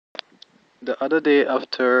The other day,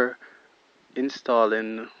 after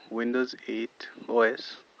installing Windows 8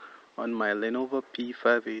 OS on my Lenovo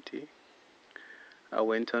P580, I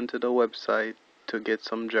went onto the website to get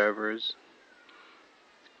some drivers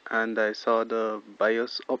and I saw the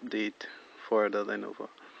BIOS update for the Lenovo.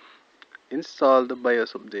 Install the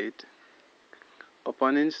BIOS update.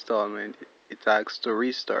 Upon installment, it asks to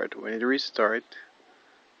restart. When it restarts,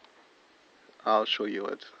 I'll show you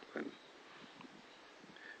what happened.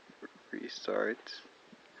 Restart.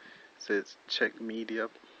 It says check media,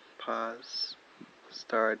 pause,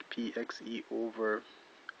 start PXE over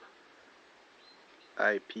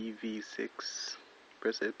IPv6,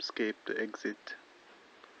 press escape to exit,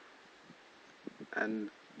 and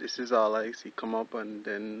this is all I see come up, and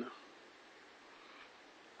then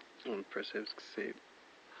press escape.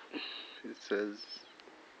 It says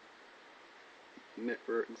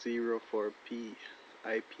network 0 for P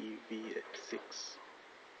IPv6.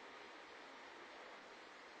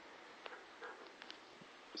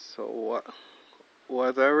 So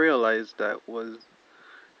what I realized that was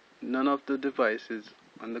none of the devices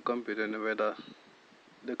on the computer never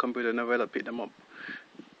picked them up.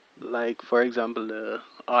 Like for example the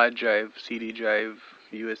hard drive, CD drive,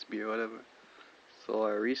 USB or whatever. So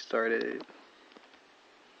I restarted it.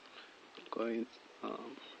 Going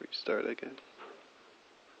restart again.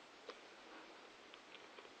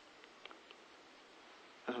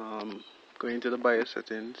 Going to the BIOS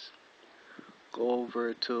settings. Go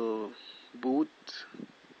over to boot.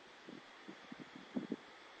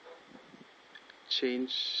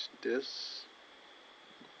 Change this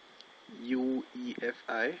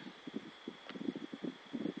UEFI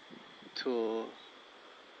to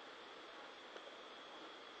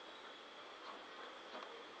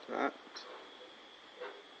that.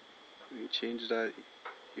 We change that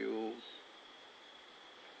you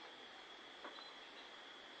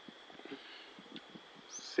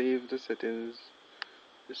save the settings.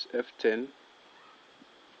 This F10.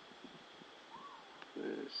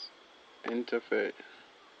 This interface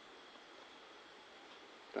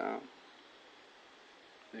down.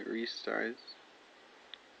 It restarts.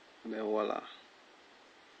 And then voila.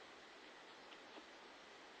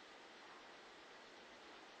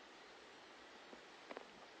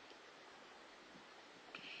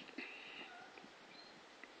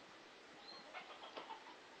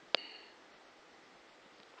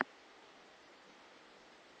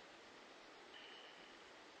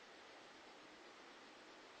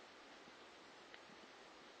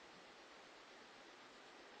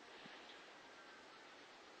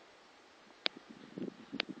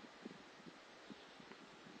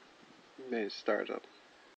 Then it starts up.